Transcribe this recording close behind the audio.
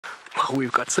Oh,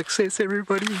 we've got success,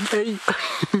 everybody. Hey.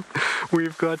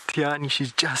 We've got Tiyani.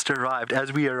 She's just arrived.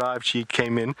 As we arrived, she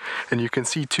came in, and you can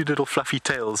see two little fluffy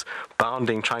tails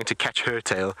bounding, trying to catch her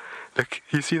tail. Look,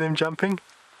 you see them jumping?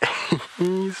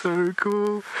 So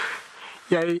cool.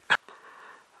 Yay.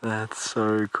 That's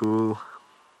so cool.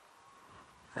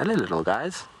 Hello, little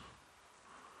guys.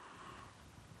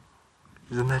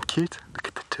 Isn't that cute? Look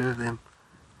at the two of them.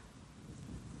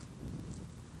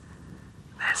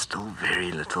 They're still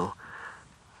very little.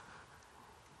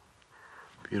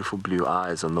 Beautiful blue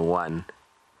eyes on the one,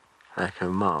 like her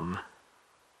mom.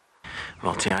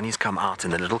 Well, Tiyani's come out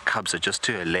and the little cubs are just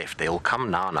to her left. They all come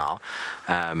now.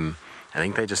 I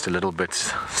think they're just a little bit,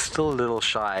 still a little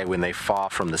shy when they're far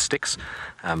from the sticks,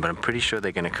 but I'm pretty sure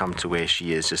they're going to come to where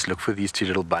she is. Just look for these two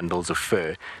little bundles of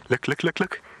fur. Look, look, look,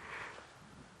 look.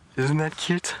 Isn't that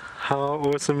cute? How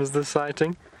awesome is this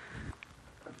sighting?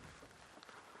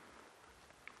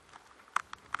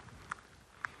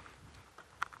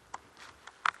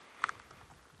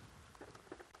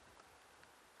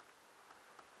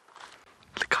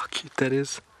 Look how cute that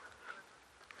is.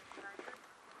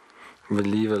 I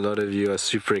believe a lot of you are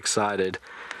super excited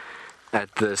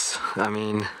at this. I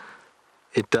mean,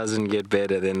 it doesn't get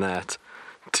better than that.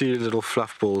 Two little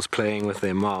fluff balls playing with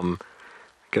their mom,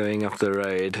 going up the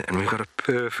road, and we've got a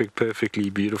perfectly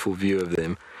beautiful view of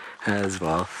them as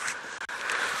well.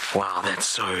 Wow, that's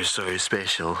so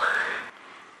special.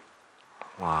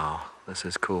 Wow, this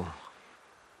is cool.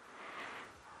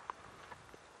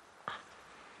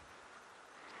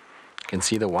 You can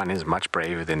see the one is much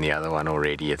braver than the other one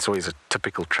already. It's always a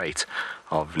typical trait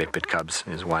of leopard cubs,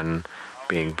 is one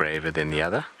being braver than the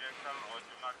other.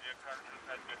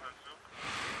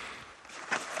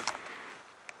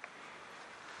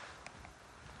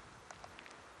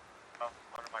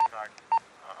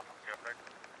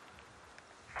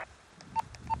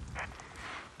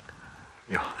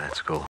 Yeah, that's cool.